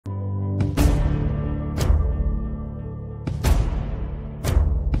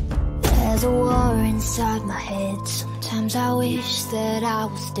There's a war inside my head. Sometimes I wish that I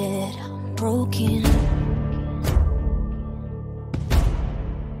was dead. I'm broken.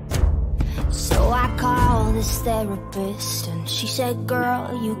 So I called this therapist and she said,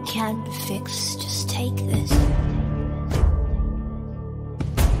 girl, you can't be fixed, just take this.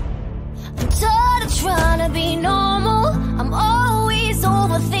 I'm tired of trying to be normal. I'm always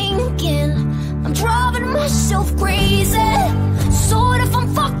overthinking. I'm driving myself crazy. Sort of, I'm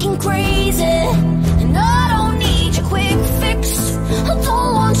fucking crazy. And I don't need your quick fix. I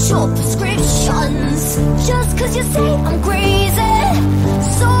don't want your prescriptions. Just cause you say I'm crazy.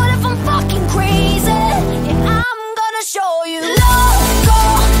 Sort of, I'm fucking crazy. Yeah, I'm gonna show you. Loco,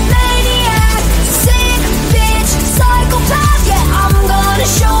 maniac, sick bitch, psychopath. Yeah, I'm gonna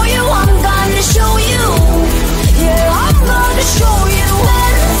show you. I'm gonna show you. Yeah, I'm gonna show you.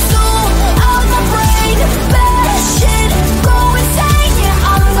 Mental out my brain, bad shit, go insane.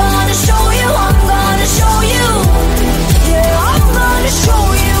 Yeah, I'm gonna show you. I'm gonna show you. Yeah, I'm gonna show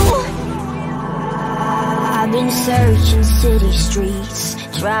you. I've been searching city streets,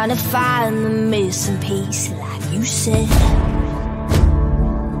 trying to find the missing piece, like you said.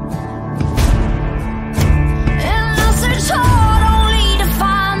 And I searched hard only to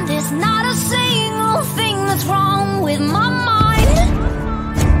find there's not a single thing that's wrong with my mind.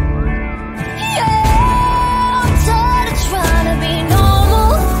 Yeah, I'm tired of trying to be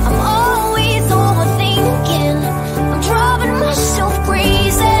normal. I'm always overthinking. I'm driving myself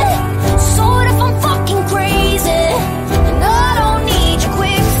crazy. Sort of, I'm fucking crazy. And I don't need your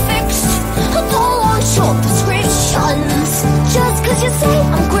quick fix. I don't want your prescriptions. Just cause you say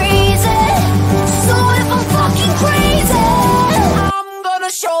I'm crazy. Sort of, I'm fucking crazy. I'm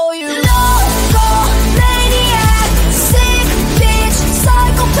gonna show you. Loco, maniac, sick bitch,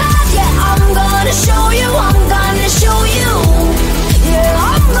 psychopath. Yeah, I'm gonna show you. I'm gonna show you. Yeah,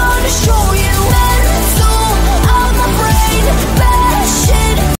 I'm gonna show you. Mental out my brain, bad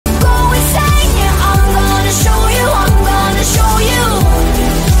shit, go insane. Yeah, I'm gonna show you. I'm gonna show you.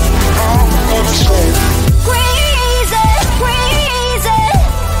 Crazy, crazy.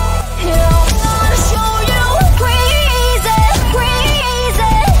 Yeah, I'm gonna show you. Crazy,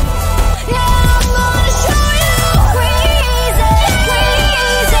 crazy. Yeah, I'm gonna show you. Crazy,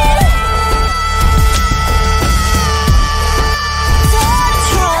 crazy. Tired of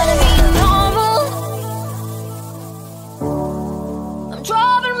trying to be normal. I'm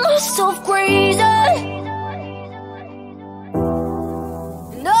driving myself crazy.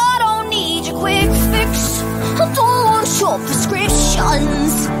 And I don't need your quick fix. I don't want your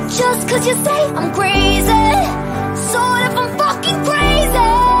prescriptions. Just cause you say I'm crazy. Sort of, I'm fucking crazy.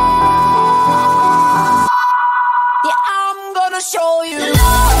 Yeah, I'm gonna show you.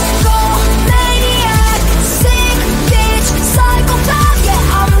 Loco, maniac, sick bitch, psychopath. Yeah,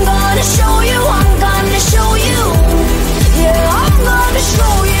 I'm gonna show you. I'm gonna show you. Yeah, I'm gonna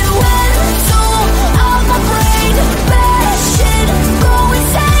show you. Mental out my brain, bad shit, go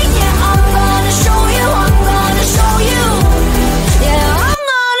insane. Yeah, I'm gonna show you. I'm gonna show you. Yeah, I'm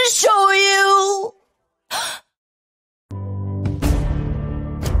gonna show you.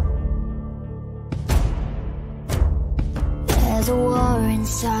 There's a war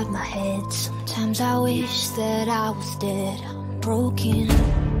inside my head. Sometimes I wish that I was dead. I'm broken.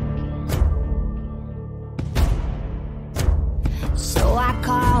 So I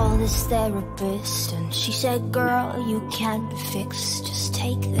called this therapist and she said, girl, you can't be fixed, just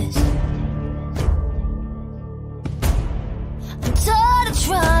take this. I'm tired of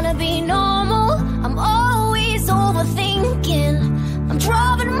trying to be normal. I'm always overthinking. I'm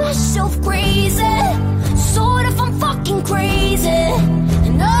driving myself crazy. Sort of, I'm fucking crazy.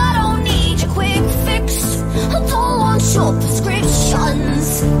 And I don't need your quick fix. I don't want your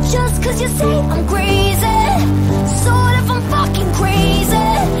prescriptions. Just cause you say I'm crazy. Sort of, I'm fucking crazy.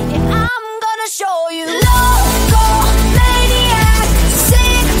 Yeah, I'm gonna show you. Loco, maniac,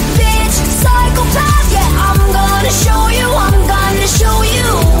 sick bitch, psychopath. Yeah, I'm gonna show you. I'm gonna show you.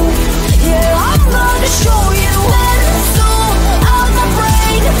 Yeah, I'm gonna show you. Mental out my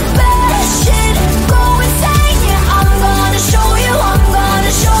brain, bad shit, go insane. Yeah, I'm gonna show you. I'm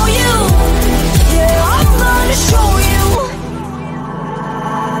gonna show you. Yeah, I'm gonna show you.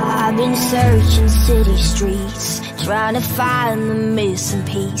 I've been searching city streets, trying to find the missing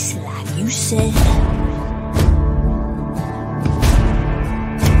piece, like you said.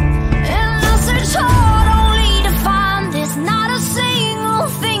 And I searched hard only to find there's not a single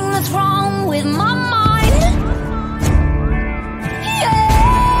thing that's wrong with my mind.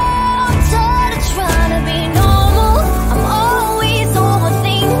 Yeah, I'm tired of trying to be normal. I'm always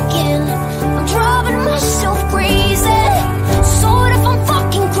overthinking. I'm driving myself crazy. Sort of, I'm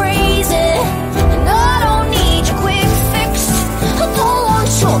fucking crazy.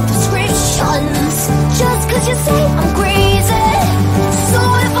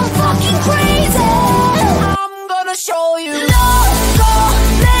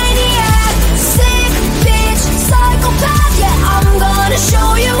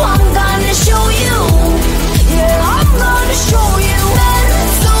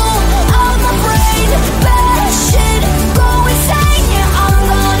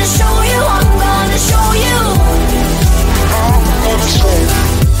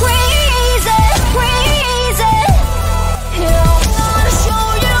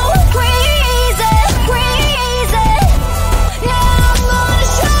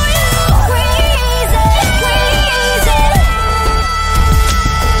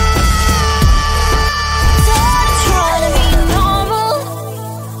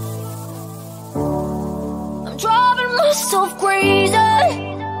 myself crazy.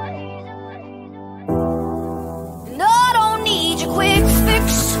 And I don't need your quick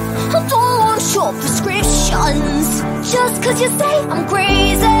fix. I don't want your prescriptions. Just cause you say I'm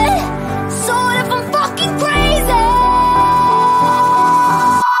crazy. So what if I'm fucking crazy?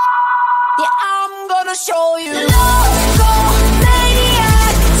 Yeah, I'm gonna show you. Loco,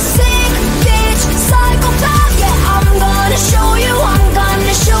 maniac, sick bitch, psychopath. Yeah, I'm gonna show you, I'm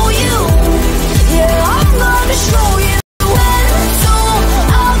gonna show you. Yeah, I'm gonna show you. Mental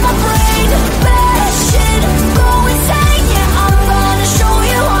out my brain, bad shit, go insane. Yeah, I'm gonna show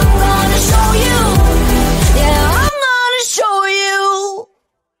you, I'm gonna show you. Yeah, I'm gonna show you.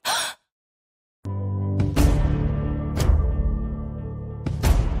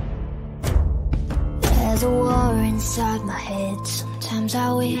 There's a war inside my head. Sometimes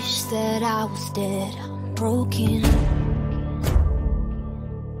I wish that I was dead. I'm broken.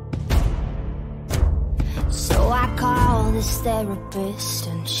 So I called this therapist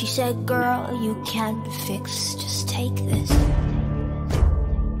and she said, girl, you can't be fixed, just take this.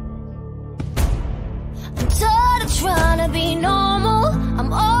 I'm tired of trying to be normal.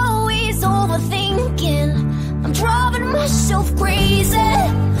 I'm always overthinking. I'm driving myself crazy.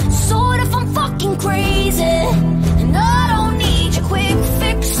 So what if I'm fucking crazy? And I don't need your quick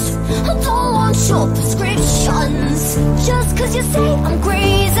fix. I don't want your prescriptions. Just cause you say I'm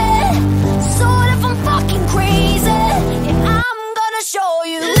crazy. So what if I'm fucking crazy? Yeah, I'm gonna show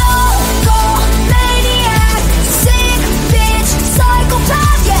you. Loco, maniac, sick bitch,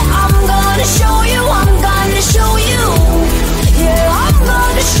 psychopath. Yeah, I'm gonna show you, I'm gonna show you. Yeah, I'm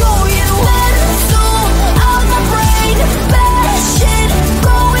gonna show you. Mental out my brain, bad shit,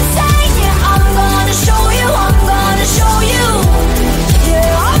 go insane. Yeah, I'm gonna show you, I'm gonna show you.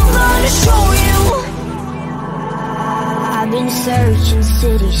 Yeah, I'm gonna show you. I've been searching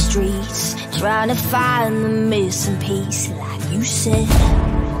city streets, trying to find the missing piece, like you said.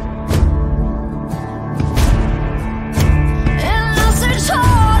 And I searched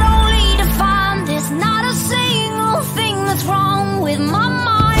hard only to find there's not a single thing that's wrong with my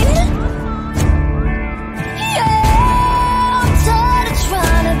mind. Yeah, I'm tired of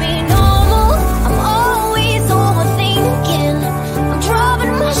trying to be normal. I'm always overthinking. I'm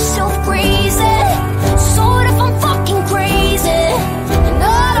driving myself crazy. So what if I'm fucking crazy? And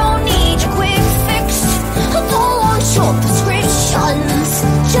I don't need your quick fix. I don't want your prescriptions.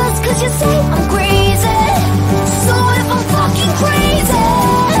 Just cause you say I'm crazy. So what if I'm fucking crazy?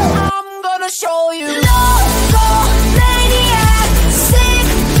 I'm gonna show you. Loco, maniac, sick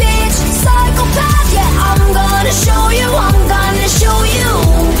bitch, psychopath. Yeah, I'm gonna show you, I'm gonna show you.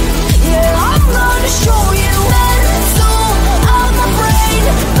 Yeah, I'm gonna show you. Mental out my brain,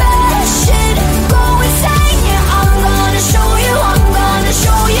 bad shit, go insane. Yeah, I'm gonna show you, I'm gonna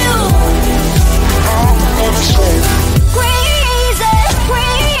show you. I'm gonna show you. Crazy,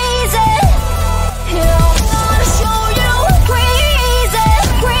 crazy. Yeah, I'm gonna show you. Crazy,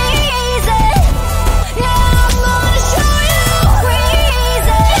 crazy. Yeah, I'm gonna show you.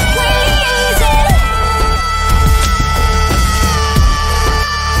 Crazy, crazy.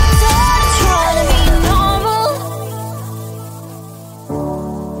 Tired of trying to be normal.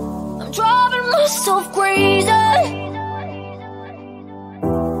 I'm driving myself crazy.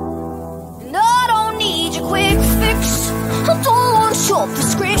 And I don't need your quick fix. I don't want your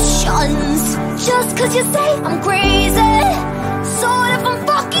prescriptions. Just cause you say I'm crazy. So what if I'm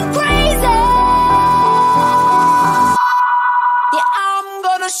fucking crazy? Yeah, I'm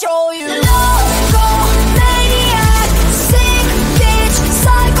gonna show you. Loco, maniac, sick bitch,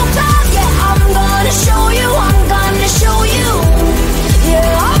 psychopath. Yeah, I'm gonna show you, I'm gonna show you. Yeah,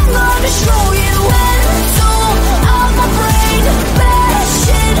 I'm gonna show you. Mental out my brain, bad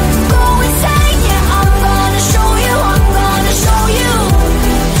shit, go insane. Yeah, I'm gonna show you, I'm gonna show you.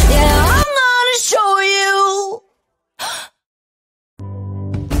 Yeah, I'm gonna show you.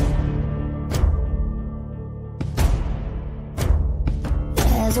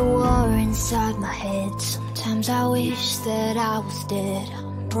 There's a war inside my head. Sometimes I wish that I was dead.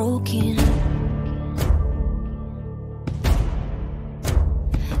 I'm broken.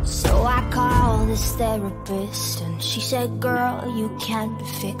 So I called this therapist and she said, girl, you can't be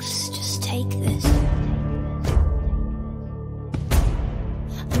fixed, just take this.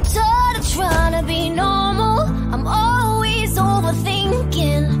 I'm tired of trying to be normal. I'm always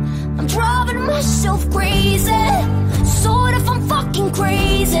overthinking. I'm driving myself crazy. So what if I'm fucking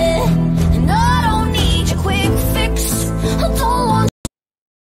crazy? And I don't need your quick fix. I don't want.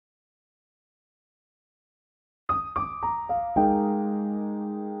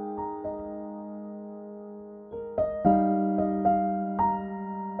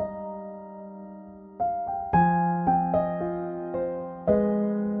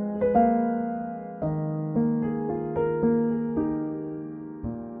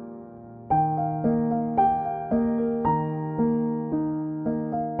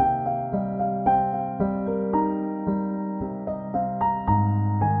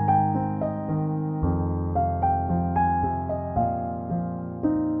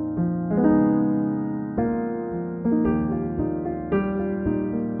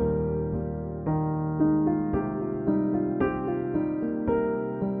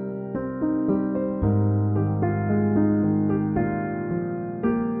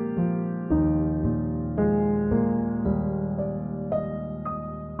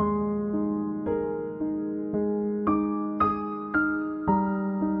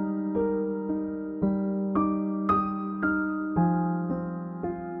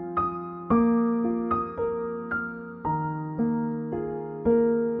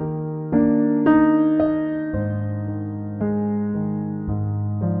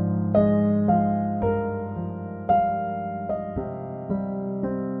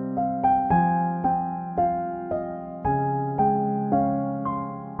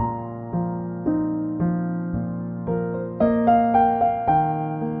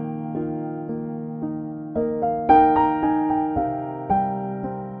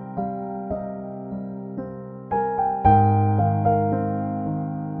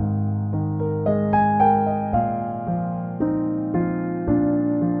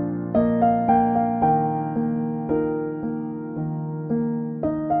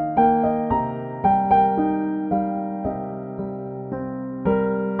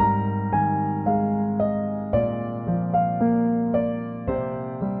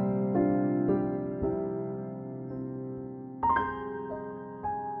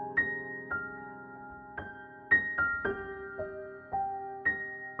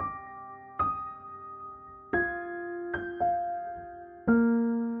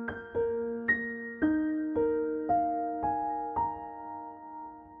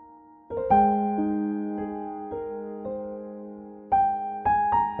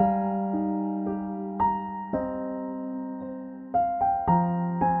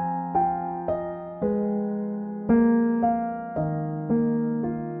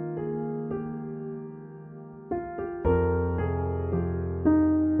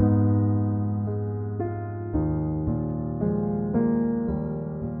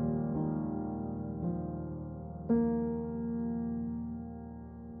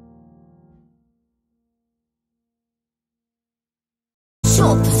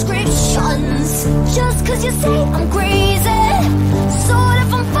 prescriptions. Just cause you say I'm crazy, sort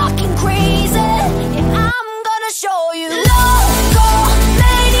of I'm fucking crazy. Yeah, I'm gonna show you. Loco,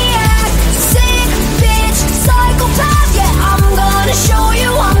 maniac, sick bitch, psychopath. Yeah, I'm gonna show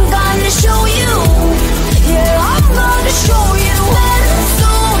you, I'm gonna show you. Yeah, I'm gonna show you.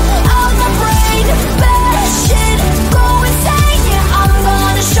 Mental out my brain, bad shit, go insane. Yeah, I'm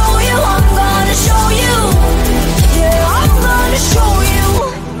gonna show you, I'm gonna show you. Yeah, I'm gonna show you.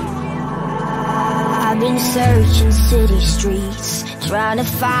 I've been searching city streets, trying to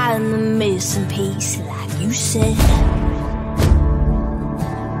find the missing piece, like you said.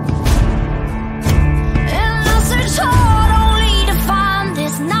 And I searched hard only to find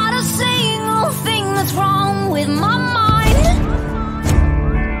there's not a single thing that's wrong with my mind.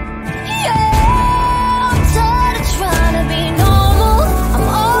 Yeah, I'm tired of trying to be normal. I'm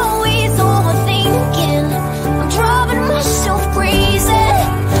always overthinking. I'm driving myself crazy,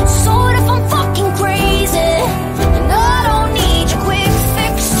 sort of I'm fucking crazy. And I don't need your quick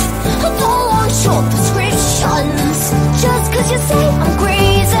fix, I don't want your prescriptions. Just cause you say I'm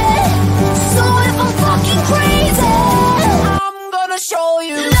crazy, sort of I'm fucking crazy. I'm gonna show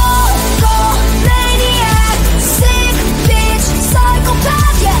you. Loco, maniac, sick bitch,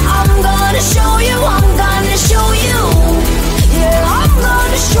 psychopath. Yeah, I'm gonna show you, I'm gonna show you. Yeah, I'm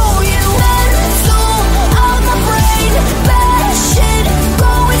gonna show you. Mental out my brain, bad shit,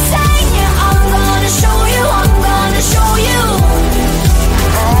 go insane. Yeah, I'm gonna show you, I'm gonna show you.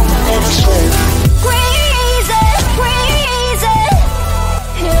 I'm gonna show you. Crazy, crazy.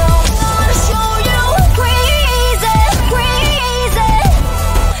 Yeah, I'm gonna show you. Crazy, crazy.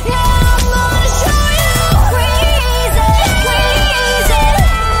 Yeah, I'm gonna show you. Crazy, crazy.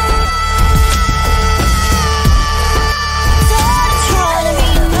 Tired of trying to be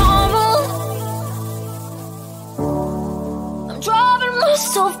normal. I'm driving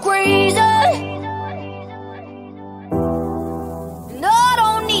myself crazy. And I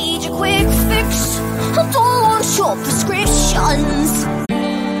don't need your quick fix, I don't want your prescriptions.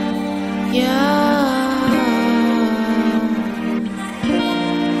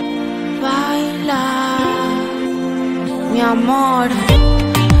 Baila, mi amor,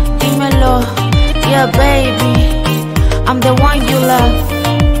 dímelo, yeah baby, I'm the one you love.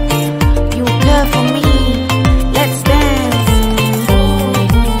 You care for me, let's dance.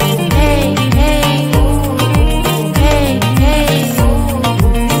 Hey, hey, hey, hey.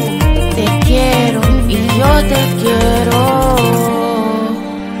 Te quiero y yo te quiero.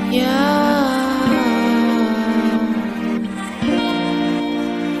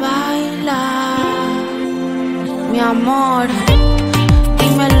 Baila, mi amor,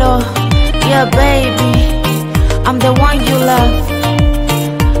 dímelo, yeah baby, I'm the one you love.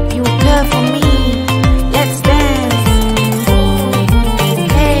 You care for me, let's dance.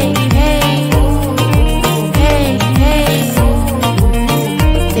 Hey, hey, hey, hey.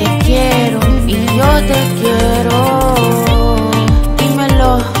 Te quiero y yo te quiero.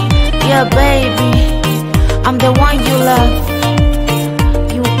 Dímelo, yeah baby, I'm the one you love.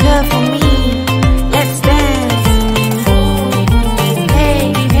 You care for me, let's dance.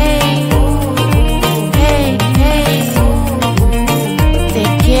 Hey, hey, hey, hey. Te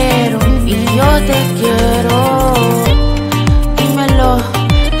quiero y yo te quiero. Dímelo,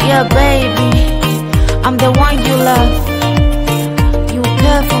 yeah baby, I'm the one you love. You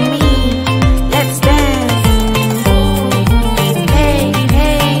care for me, let's dance. Hey,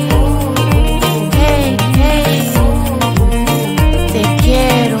 hey, hey, hey. Te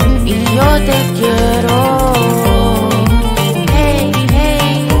quiero y yo te quiero. Hey, hey,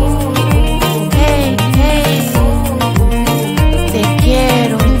 hey, hey. Te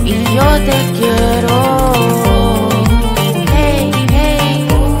quiero y yo te quiero. Hey, hey,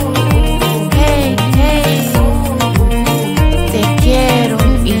 hey, hey. Te quiero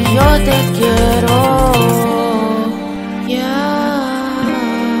y yo te quiero. Yeah.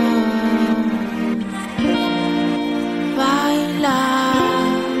 Baila,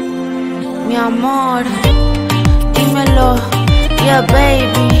 mi amor, dímelo, yeah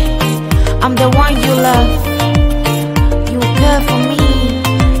baby, I'm the one you love. You care for me,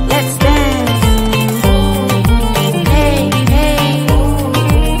 let's dance. Hey, hey,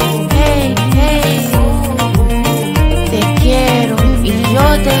 hey, hey. Te quiero y yo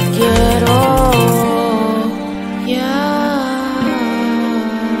te quiero. Yeah.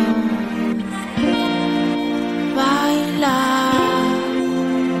 Baila,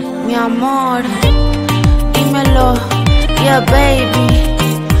 mi amor, dímelo, yeah baby,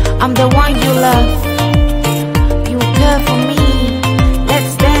 I'm the one you love. You care for me,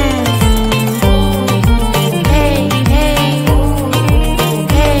 let's dance. Hey, hey,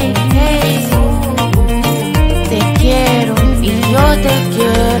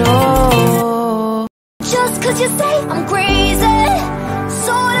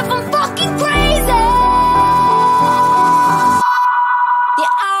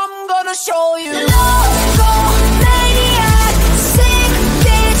 gonna show you. Loco, maniac, sick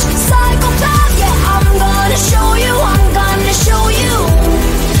bitch, psychopath. Yeah, I'm gonna show you, I'm gonna show you.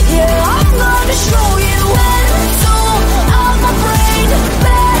 Yeah, I'm gonna show you. Mental out my brain,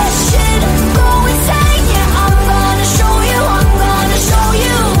 bad shit, go insane. Yeah, I'm gonna show you, I'm gonna show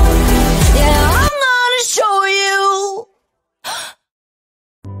you. Yeah, I'm gonna show you.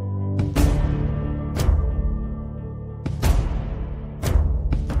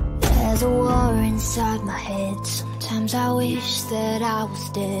 There's a war inside my head. Sometimes I wish that I was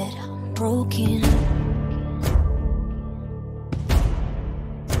dead. I'm broken.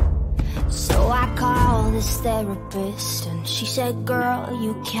 So I called this therapist and she said, girl,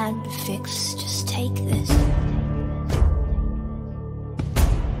 you can't be fixed, just take this.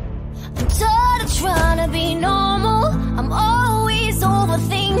 I'm tired of trying to be normal. I'm always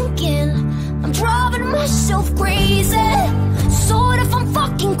overthinking. I'm driving myself crazy. Sort of, I'm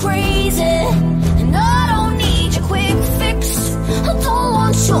fucking crazy. And I don't need your quick fix. I don't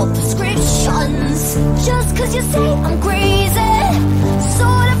want your prescriptions. Just cause you say I'm crazy.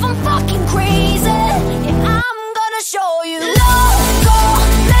 Sort of, I'm fucking crazy. Yeah, I'm gonna show you. Loco,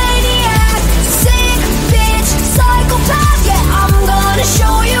 maniac, sick bitch, psychopath. Yeah, I'm gonna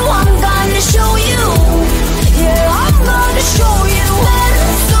show you, I'm gonna show you. Yeah, I'm gonna show you.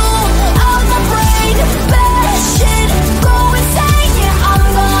 Mental out my brain, bad shit, go insane. Yeah, I'm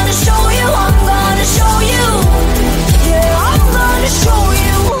gonna show you, I'm gonna show you. Yeah, I'm gonna show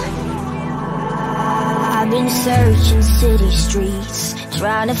you. I've been searching city streets,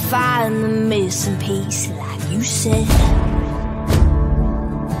 trying to find the missing piece, like you said.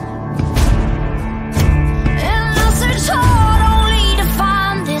 And I searched hard only to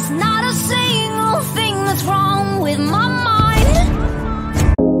find there's not a single thing that's wrong with my mind.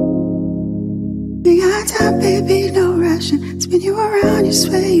 We got time, baby, no rushing. Spin you around, you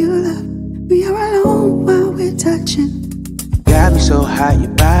swear you love. We are alone while we're touching. Got me so hot,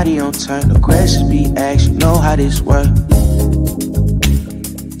 your body on turn. No questions be asked, you know how this work.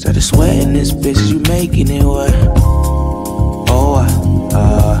 So the sweat in this bitch, you making it work. Oh,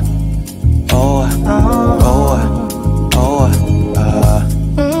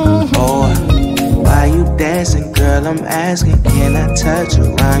 why you dancing, girl? I'm asking, can I touch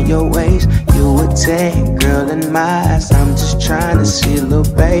around your waist? You a 10, girl, in my eyes. I'm just trying to see a little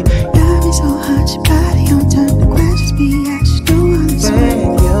babe. Got me so hot, your body on turn. The questions be asked, you know how this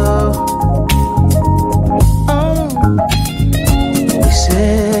work.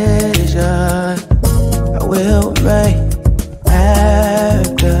 Decision I will make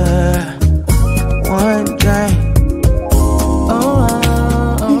after one drink.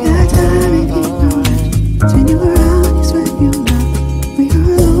 We got time, baby, no rush. Spin you around, you swear you love. We are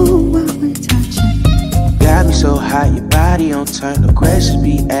alone while we're touching. Got me so hot, your body on turn. No questions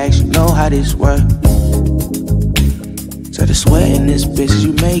be asked, you know how this work. So the sweat in this bitch,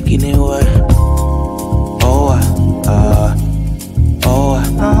 you making it work.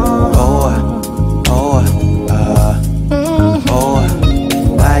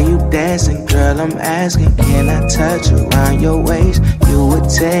 Why you dancing, girl? I'm asking, can I touch around your waist? You a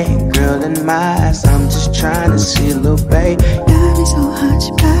 10, girl, in my eyes. I'm just trying to see a little babe. Got me so hot,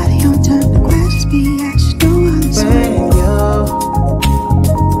 your body on turn. The questions be asked, you know how this work.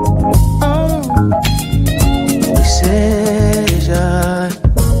 Decision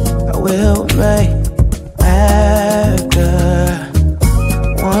I will make after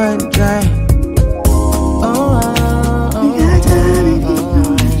one drink. We got time, baby, no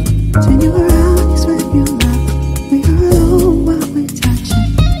rush. Spin you around, you swear you love. We are alone while we're touching.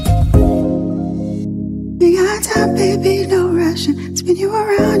 We got time, baby, no rushing. Spin you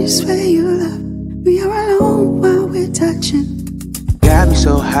around, you swear you love. We are alone while we're touching. Got me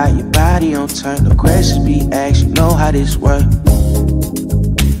so hot, your body on turn. No questions be asked, you know how this work.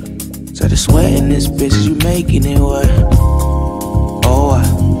 So the sweat in this bitch, you making it work.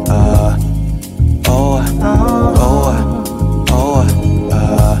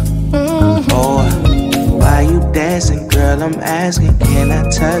 Why you dancing, girl? I'm asking, can I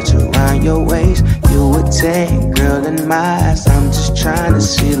touch around your waist? You a 10, girl, in my eyes. I'm just trying to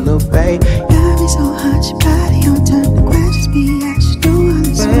see a little babe. Got me so hot, your body on turn. The questions be asked, you know how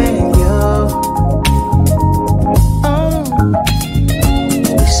this work.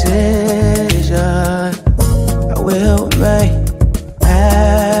 Decision I will make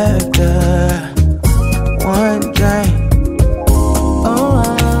after one drink.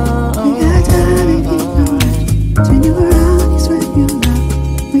 We got time, baby, no rush. Spin you around, you swear you love.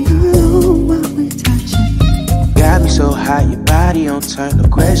 We are alone while we're touching. Got me so hot, your body on turn. No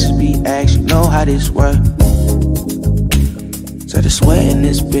questions be asked, you know how this work. So the sweating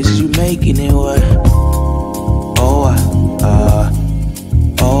this bitch, you making it work. Oh,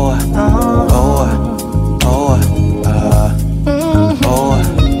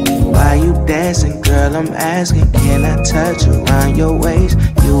 why you dancing, girl? I'm asking, can I touch around your waist?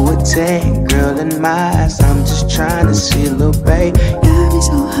 You a 10, girl, in my eyes. I'm just trying to see, little babe. Love is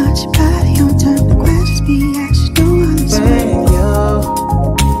so hot, your body on turn, the questions be